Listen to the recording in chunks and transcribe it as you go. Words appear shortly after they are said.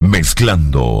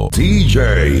Mezclando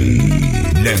DJ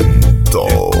Lento.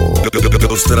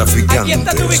 Los traficantes. Aquí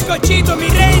está tu bizcochito, mi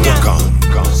reina.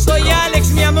 Soy Alex,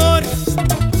 mi amor.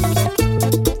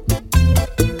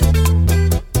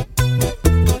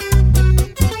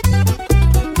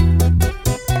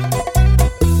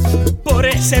 Por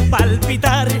ese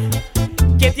palpitar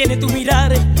que tiene tu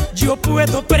mirar, yo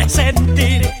puedo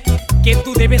presentir que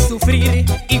tú debes sufrir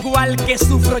igual que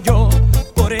sufro yo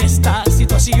por esta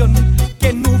situación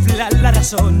que nubla la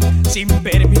razón sin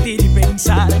permitir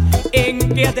pensar en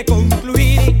qué ha de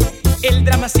concluir el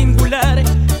drama singular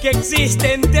que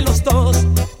existe entre los dos,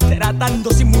 tratando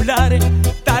simular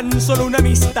tan solo una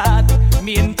amistad,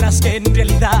 mientras que en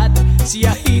realidad se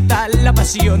agita la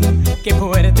pasión que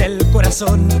muerde el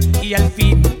corazón y al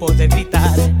fin poder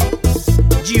gritar: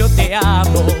 yo te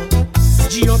amo,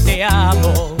 yo te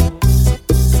amo.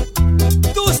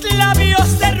 Tus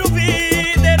labios de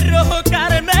rubí, de rojo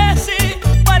carmesí,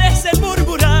 parecen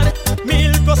murmurar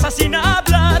mil cosas sin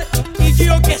hablar. Y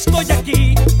yo que estoy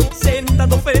aquí,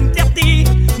 sentado frente a ti,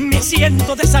 me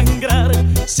siento desangrar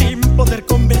sin poder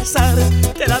conversar,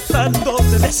 tratando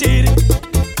de decir: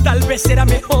 tal vez será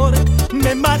mejor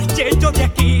me marche yo de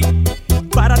aquí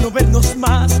para no vernos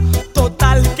más.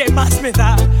 Total, ¿qué más me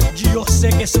da? Yo sé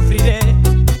que sufriré,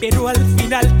 pero al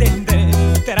final tendré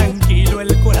tranquilo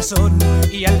el corazón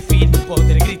y al fin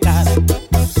poder gritar: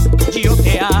 yo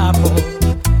te amo,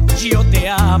 yo te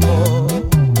amo.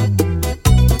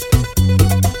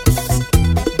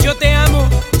 Yo te amo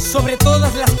sobre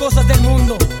todas las cosas del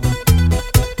mundo,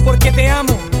 porque te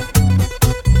amo,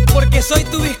 porque soy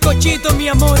tu bizcochito, mi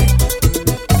amor.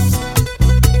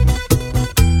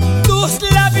 Tus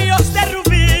labios de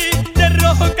rubí, de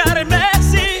rojo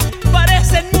carmesí,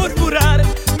 parecen murmurar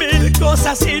mil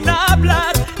cosas sin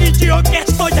hablar. Y yo que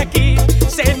estoy aquí,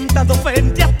 sentado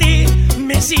frente a ti,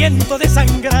 me siento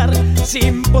desangrar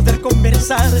sin poder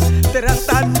conversar,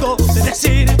 tratando de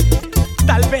decir: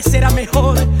 tal vez será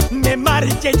mejor me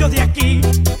marche yo de aquí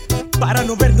para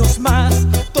no vernos más.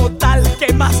 Total,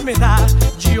 ¿qué más me da?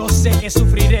 Yo sé que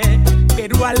sufriré,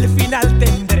 pero al final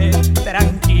tendré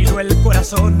tranquilo el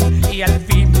corazón y al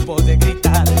fin poder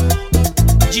gritar: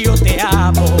 yo te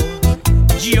amo,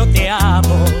 yo te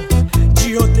amo,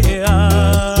 yo te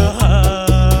amo.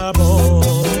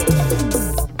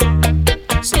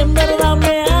 Si en verdad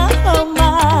me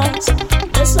amas,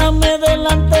 bésame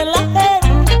delante de la gente.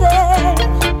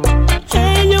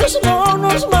 Ellos no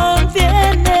nos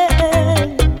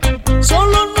mantienen,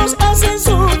 solo nos hacen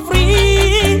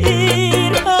sufrir.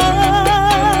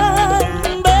 Ay,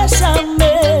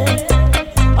 bésame,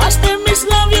 haz de mis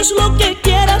labios lo que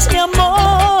quieras, mi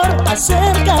amor.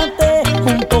 Acércate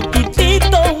un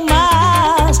poquitito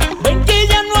más, ven que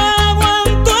ya no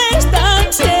aguanto esta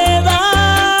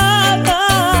ansiedad.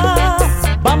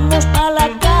 Vamos a la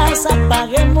casa,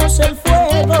 apaguemos el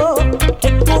fuego que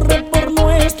corre por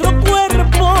nuestro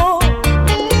cuerpo.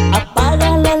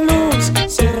 Apaga la luz,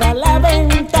 cierra la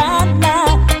ventana,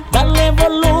 dale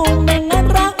volumen al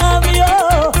radio,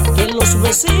 que los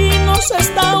vecinos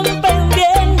están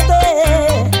pendientes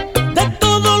de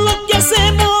todo lo que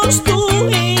hacemos tú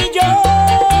y yo.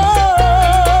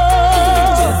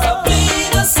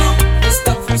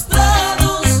 Están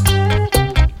frustrados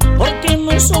porque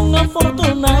no son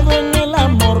afortunados en el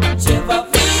amor. Lleva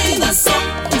vida,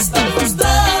 están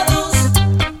frustrados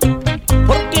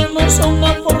porque no son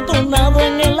afortunados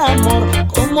en el amor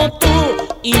como tú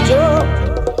y yo.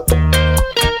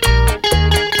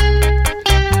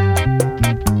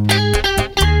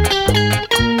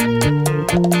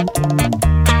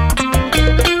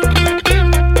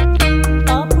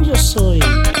 Ah, pues yo soy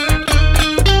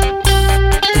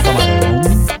tu camarón.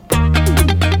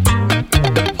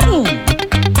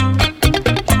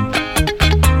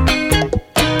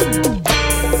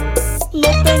 No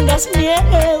tengas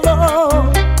miedo,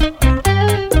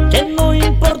 que no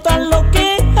importa lo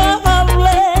que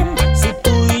hablen, si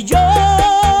tú y yo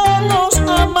nos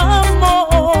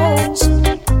amamos,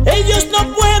 ellos no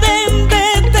pueden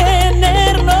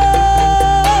detenernos.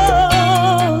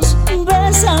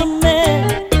 Bésame,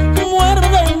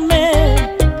 muérdeme,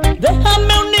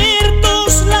 déjame unir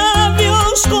tus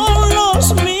labios con los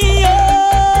míos.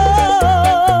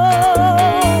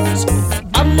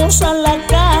 Vamos a la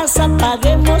casa,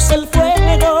 apaguemos el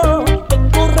fuego que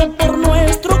corre por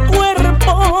nuestro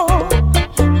cuerpo.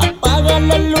 Apaga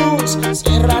la luz,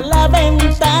 cierra la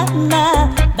ventana,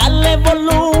 dale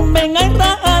volumen al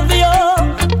radio,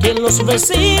 que los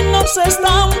vecinos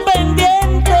están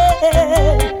pendientes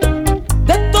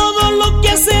de todo lo que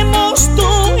hacemos tú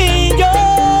y yo.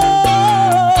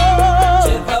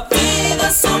 Lleva vida,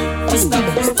 están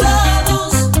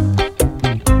frustrados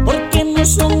porque no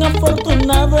son son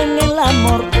afortunados en el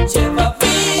amor. Lleva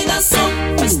vida, son,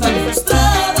 están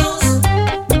frustrados.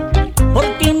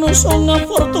 Porque no son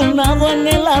afortunados en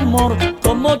el amor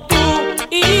como tú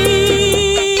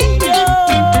y yo.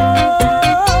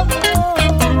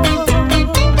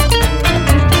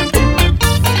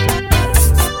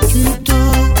 Tú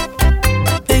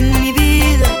en mi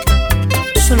vida,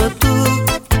 solo tú.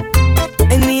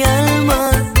 En mi alma,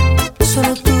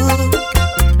 solo tú.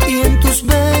 Y en tus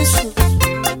besos,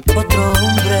 otro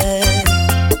hombre.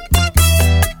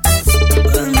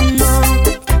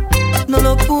 No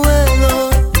lo puedo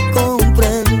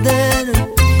comprender,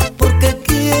 porque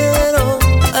quiero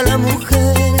a la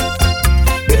mujer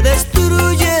que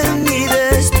destruye mi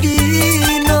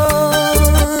destino.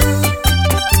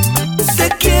 Te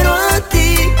quiero a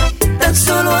ti, tan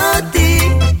solo a ti,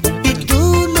 y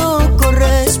tú no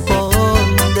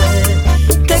correspondes.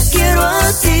 Te quiero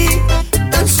a ti,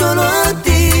 tan solo a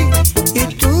ti, y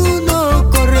tú no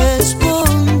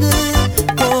correspondes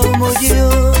como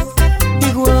yo.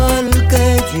 Igual que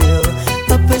yo,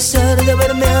 a pesar de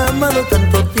haberme amado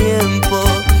tanto tiempo,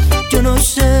 yo no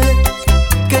sé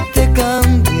qué te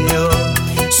cambió.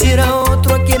 Si era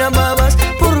otro a quien amabas,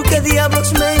 ¿por qué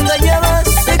diablos me engañabas?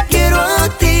 Te quiero a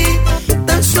ti,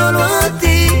 tan solo a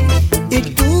ti, y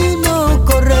tú no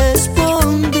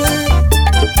correspondes.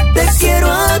 Te quiero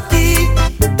a ti,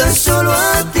 tan solo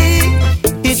a ti,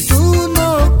 y tú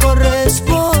no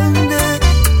correspondes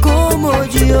como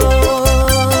yo.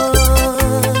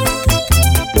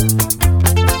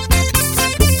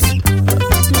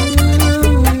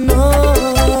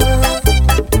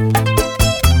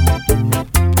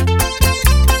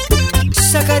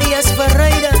 Zacarías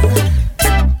Ferreira.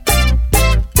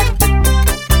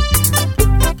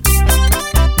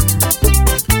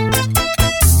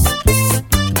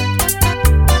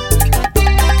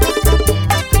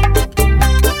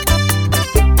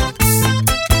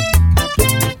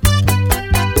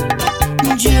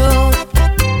 Yo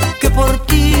que por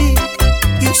ti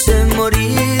quise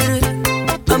morir,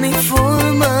 a mi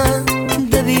forma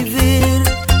de vivir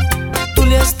tú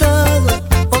le has dado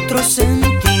otro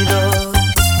sentido.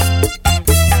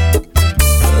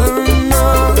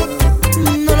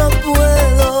 No lo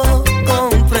puedo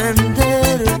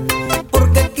comprender,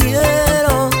 porque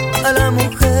quiero a la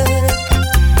mujer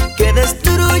que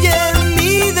destruye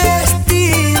mi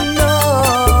destino.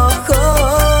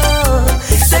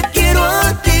 Te quiero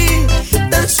a ti,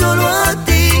 tan solo a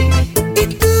ti, y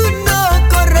tú no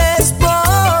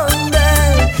correspondes.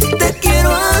 Te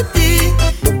quiero a ti,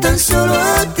 tan solo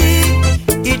a ti,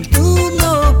 y tú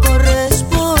no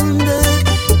correspondes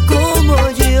como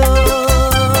yo.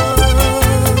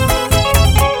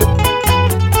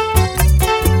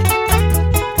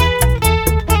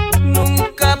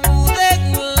 Nunca pude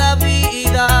en la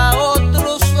vida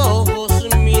otros ojos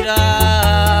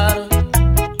mirar,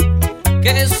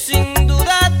 que sin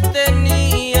duda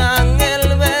tenían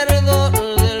el verdor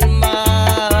del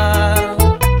mar.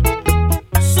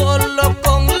 Solo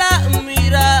con la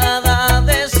mirada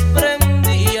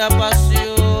desprendía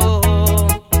pasión,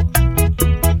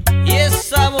 y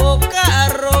esa boca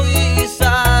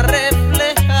rojiza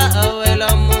reflejaba el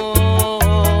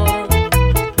amor.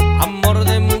 Amor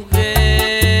de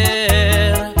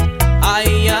mujer,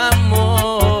 ay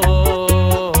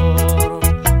amor,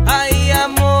 ay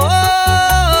amor,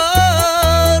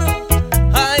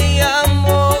 ay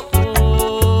amor.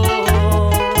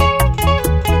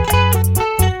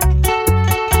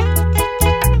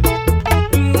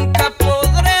 Nunca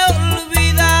podré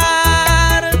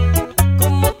olvidar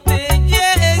cómo te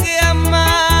llegué a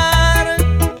amar,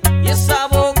 y esa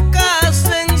boca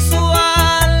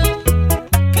sensual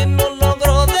que no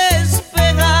logro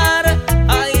despegar.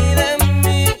 Ay de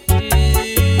mí,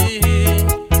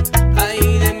 ay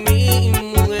de mi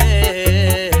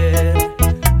mujer,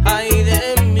 ay de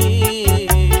mí,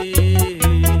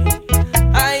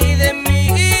 ay de mí,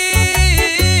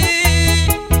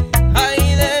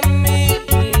 ay de mí.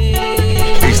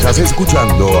 Estás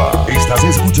escuchando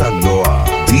a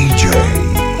DJ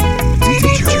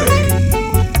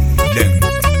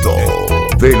Lento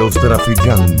de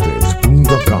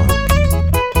lostraficantes.com.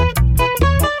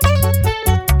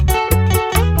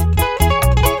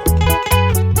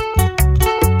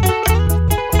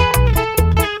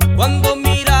 Cuando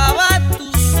miraba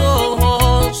tus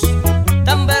ojos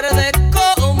tan verdes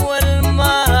como el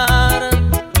mar,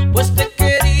 pues te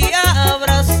quería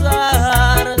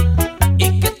abrazar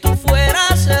y que tú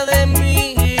fueras de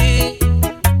mí,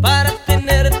 para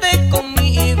tenerte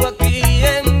conmigo aquí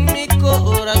en mi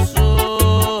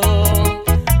corazón.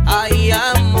 Ay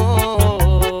amor,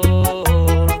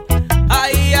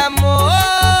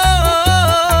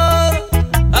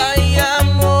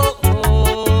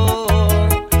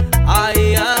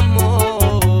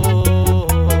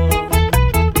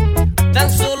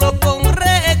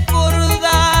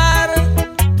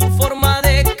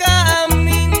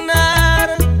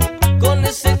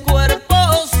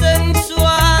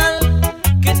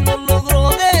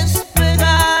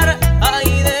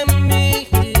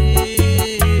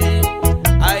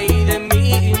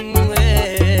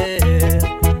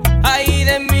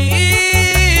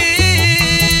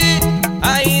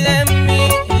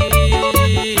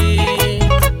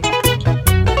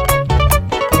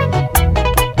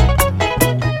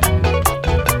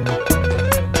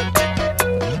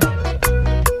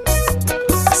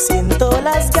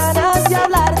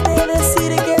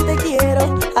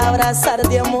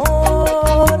 abrazarte,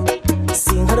 amor,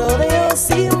 sin rodeos,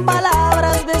 sin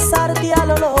palabras, besarte a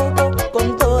lo loco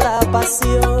con toda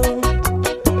pasión.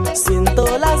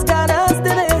 Siento las ganas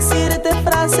de decirte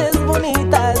frases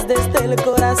bonitas desde el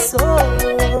corazón,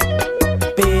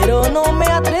 pero no me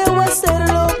atrevo a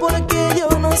hacerlo porque yo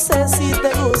no sé si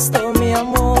te gustó, mi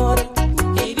amor.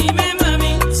 Y dime,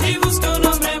 mami, si busco un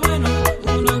hombre bueno,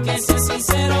 uno que sea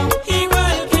sincero,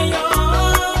 igual que yo.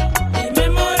 Dime,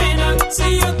 morena,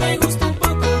 si yo te gusto un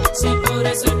poco, si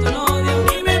podré ser tu novio,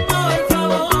 dime por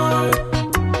favor.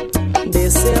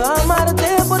 Deseo amarte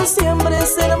por siempre,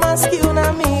 ser más que un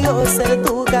amigo, ser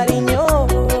tu cariño,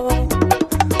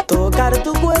 tocar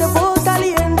tu cuerpo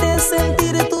caliente,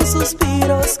 sentir tus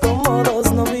suspiros como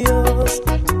dos novios.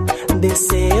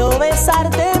 Deseo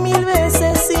besarte 1000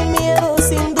 veces sin miedo,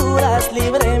 sin dudas,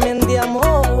 libremente,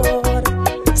 amor.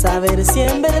 Saber si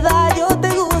en verdad yo te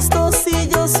gusto, si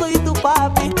yo soy tu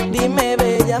papi, dime,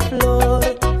 bella flor.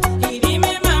 Y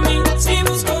dime, mami, si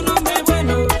busco un hombre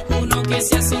bueno, uno que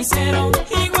sea sincero,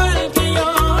 igual que yo.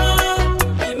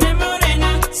 Dime,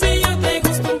 morena, si yo te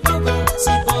gusto un poco,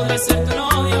 si podré ser tu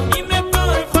novio, dime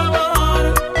por favor.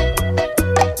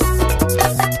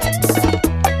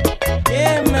 ¡Qué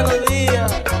melodía!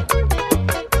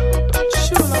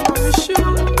 Chula, mami,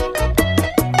 chula.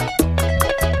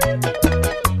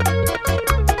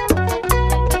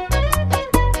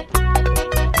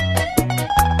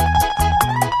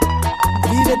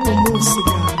 Vive tu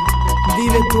música,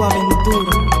 vive tu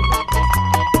aventura.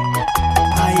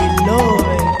 I love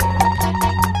it.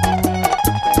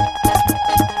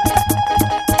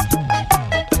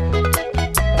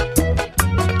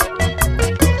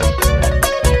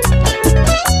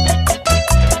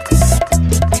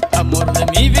 Amor de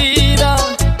mi vida,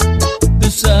 tú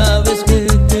sabes que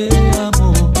te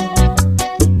amo.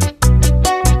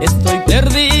 Estoy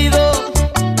perdido,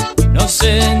 no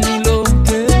sé ni lo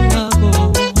que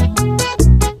hago.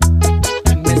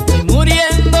 Me estoy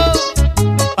muriendo,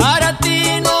 para ti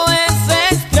no es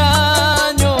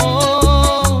extraño.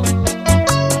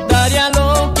 Daría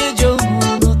lo que yo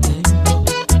no tengo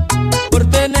por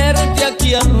tenerte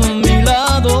aquí a mi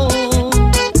lado.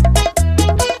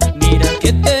 Mira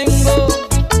que tengo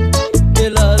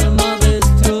el alma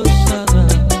destrozada,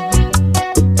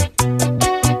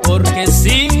 porque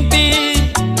sin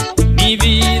ti mi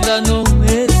vida no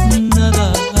es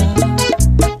nada.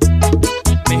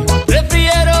 Mejor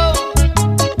prefiero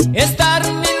estar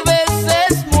 1000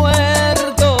 veces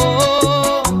muerto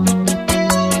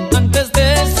antes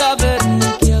de saber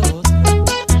que a otro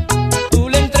tú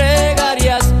le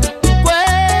entregarías tu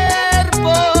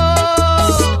cuerpo.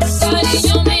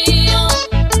 Cariño mío,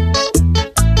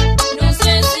 no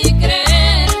sé si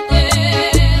creerte,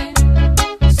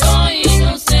 soy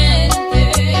inocente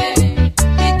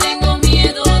y tengo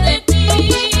miedo de ti.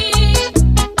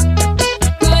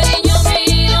 Cariño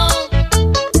mío,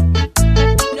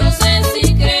 no sé si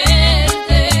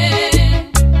creerte,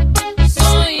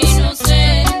 soy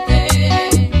inocente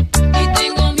y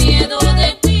tengo miedo de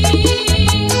ti.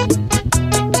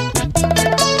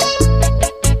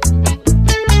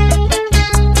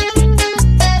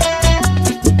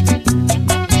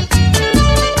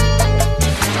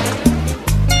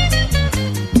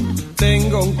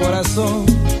 Tengo un corazón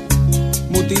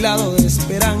mutilado de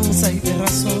esperanza y de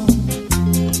razón.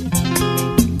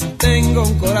 Tengo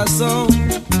un corazón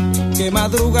que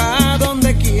madruga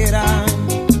donde quiera.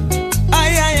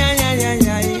 Ay, ay, ay, ay, ay,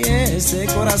 ay, ese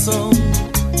corazón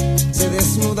se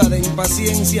desnuda de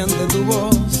impaciencia ante tu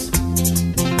voz.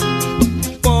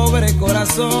 Pobre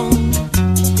corazón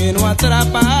que no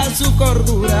atrapa su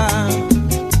cordura.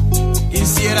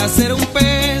 Quisiera ser un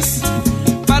pez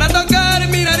para tocar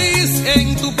mi nariz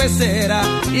en tu pecera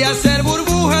y hacer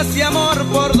burbujas de amor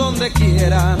por donde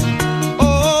quiera.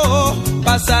 Oh,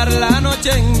 pasar la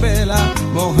noche en vela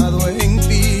mojado en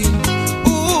ti.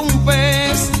 Un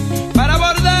pez para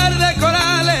bordar de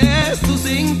corales tu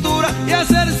cintura y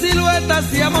hacer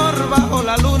siluetas de amor bajo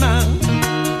la luna.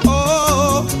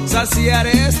 Oh, saciar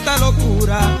esta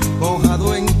locura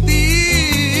mojado en ti.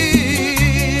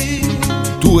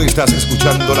 Tú estás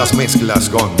escuchando las mezclas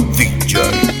con DJ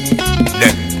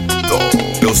Lento.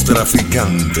 Los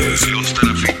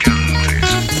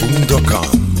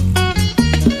traficantes.com.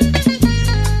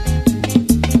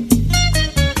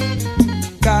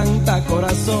 Canta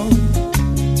corazón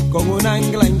con un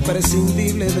ancla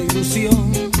imprescindible de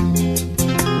ilusión.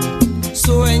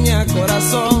 Sueña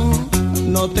corazón,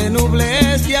 no te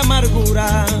nubles de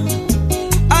amargura.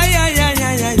 Ay, ay, ay,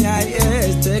 ay, ay, ay,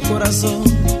 este corazón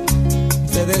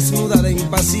se desnuda de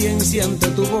impaciencia ante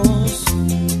tu voz.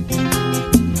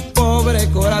 Pobre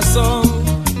corazón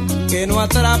que que no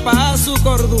atrapa su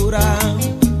cordura.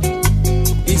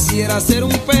 Quisiera ser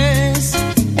un pez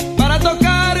para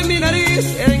tocar mi nariz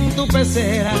en tu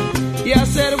pecera y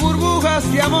hacer burbujas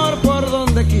de amor por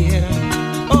donde quiera.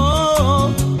 Oh,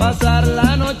 pasar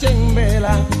la noche en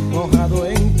vela, mojado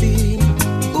en ti.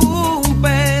 Un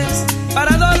pez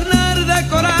para adornar de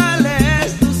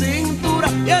corales tu cintura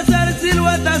y hacer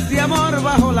siluetas de amor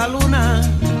bajo la luna.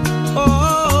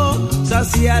 Oh,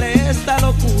 saciar esta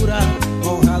locura,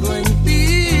 mojado en ti.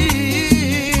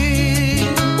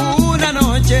 Una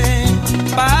noche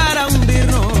para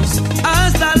hundirnos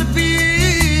hasta el fin,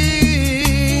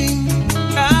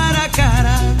 cara a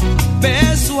cara,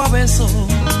 beso a beso,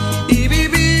 y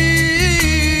vivir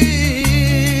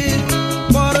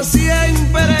por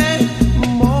siempre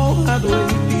mojado en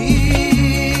ti.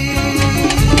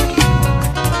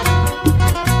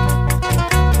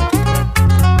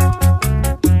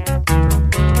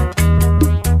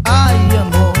 Ay,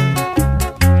 amor,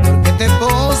 ¿por qué te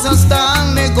posas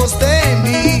tan lejos de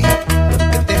mí? ¿Por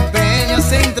qué te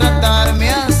empeñas en tratarme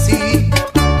así?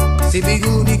 Si mi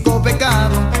único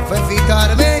pecado fue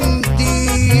fijarme en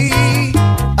ti.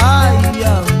 Ay,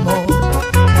 amor,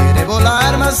 quiere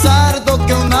volar más harto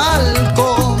que un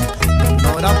halcón.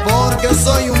 Ignora porque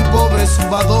soy un pobre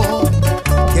subador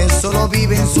que solo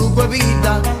vive en su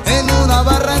cuevita, en una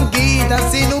barranquita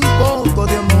sin un poco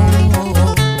de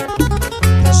amor.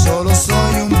 Yo solo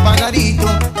soy un pajarito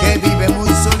que vive muy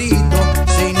solito,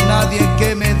 sin nadie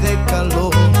que me dé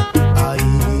calor.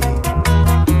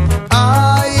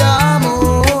 Ay,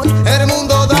 amor, el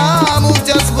mundo da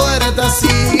muchas vueltas,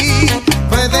 sí.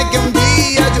 Puede que un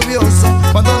día lluvioso,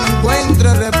 cuando no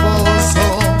encuentre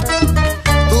reposo,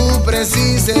 tú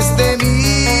precises de mí.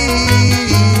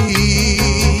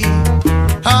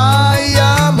 Ay,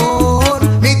 amor,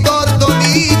 mi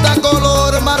tortolita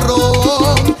color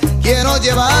marrón, quiero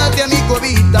llevarte a mi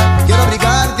cuevita, quiero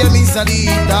abrigarte a mi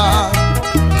salita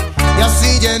y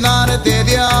así llenarte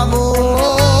de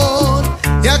amor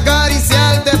y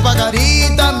acariciarte,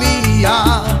 pajarita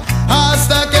mía,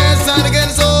 hasta que salga el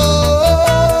sol.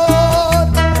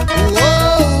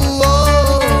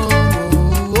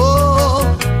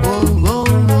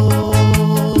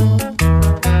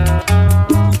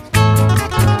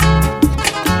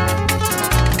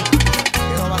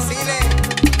 Que no vacile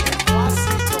el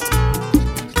oasis.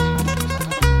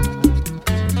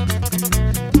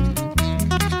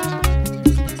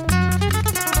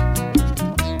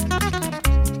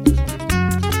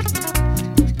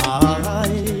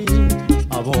 Ay,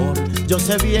 amor, yo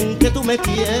sé bien que tú me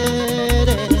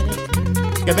quieres,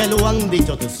 que me lo han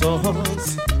dicho tus ojos,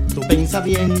 tu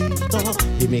pensamiento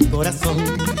y mi corazón.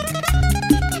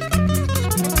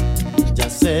 Ya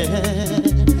sé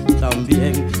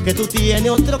también que tú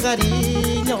tienes otro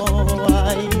cariño,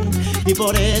 ay, y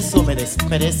por eso me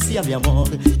desprecia mi amor,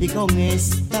 y con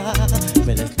esta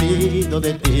me despido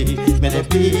de ti, me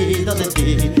despido de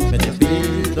ti, me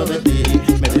despido de ti,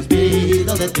 me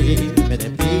despido de ti, me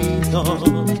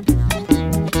despido.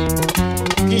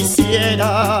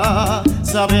 Quisiera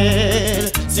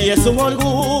saber si es un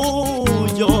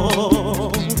orgullo,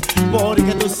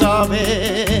 porque tú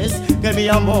sabes que mi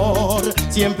amor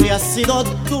siempre ha sido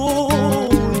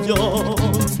tuyo.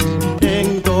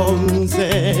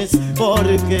 Entonces, ¿por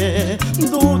qué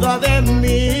duda de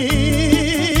mí?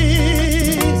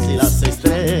 Si las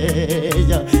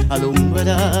estrellas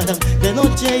alumbraran de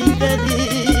noche y de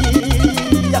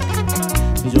día,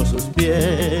 yo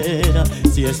supiera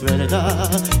si es verdad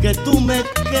que tú me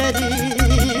querías,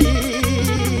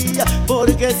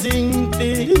 porque sin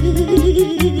ti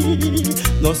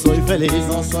no soy feliz,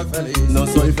 no soy feliz, no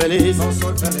soy feliz,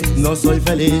 no soy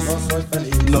feliz, no soy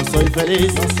feliz, no soy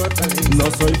feliz, no soy feliz, no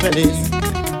soy feliz.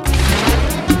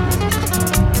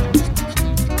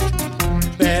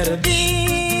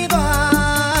 Perdido,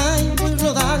 ay, voy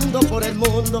rodando por el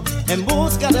mundo en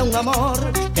busca de un amor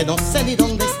que no sé ni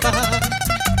dónde está.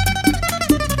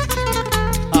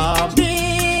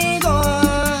 Amigo,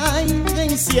 ay,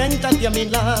 ven, siéntate a mi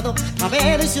lado, a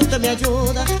ver si usted me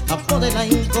ayuda a poderla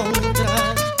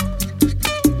encontrar.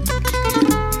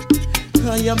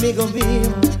 Ay, amigo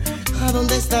mío, ¿a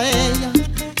dónde está ella?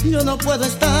 Yo no puedo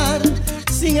estar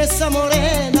sin esa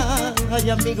morena. Ay,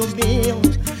 amigo mío,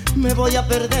 me voy a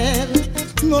perder,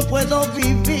 no puedo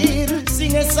vivir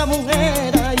sin esa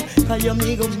mujer. Ay, ay,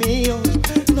 amigo mío,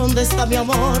 ¿dónde está mi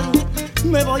amor?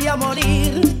 Me voy a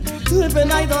morir de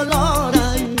pena y dolor.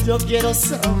 Ay, yo quiero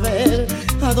saber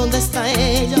a dónde está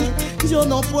ella. Yo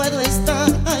no puedo estar,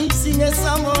 ay, sin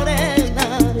esa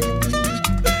morena.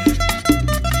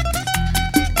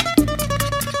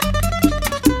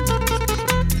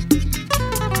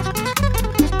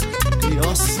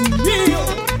 Dios mío.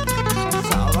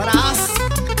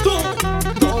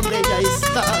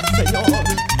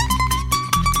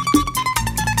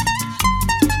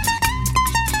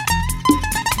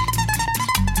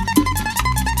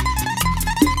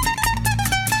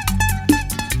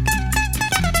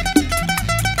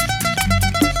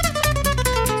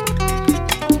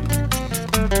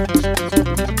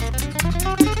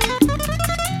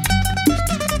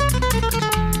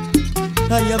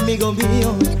 amigo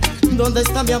mío, ¿dónde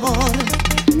está mi amor?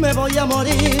 Me voy a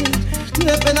morir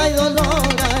de pena y dolor.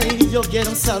 Ay, yo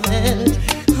quiero saber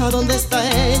a dónde está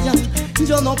ella.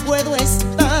 Yo no puedo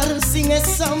estar sin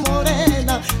esa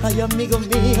morena. Ay, amigo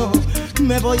mío,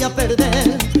 me voy a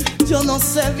perder. Yo no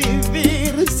sé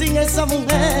vivir sin esa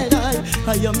mujer. Ay,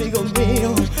 ay, amigo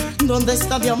mío, ¿dónde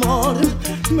está mi amor?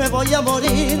 Me voy a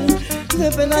morir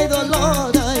de pena y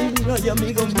dolor. Ay, ay,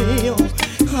 amigo mío,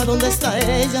 ¿a dónde está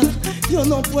ella? Yo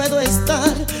no puedo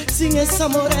estar sin esa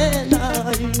morena.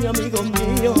 Ay, amigo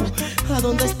mío, ¿a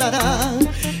dónde estará?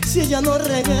 Si ella no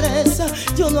regresa,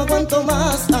 yo no aguanto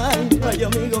más. Ay, ay,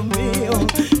 amigo mío,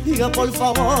 diga por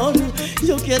favor,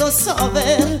 yo quiero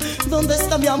saber dónde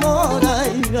está mi amor.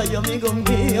 Ay, ay, amigo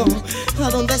mío, ¿a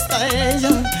dónde está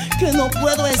ella? Que no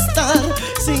puedo estar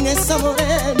sin esa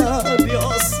morena.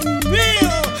 Dios mío.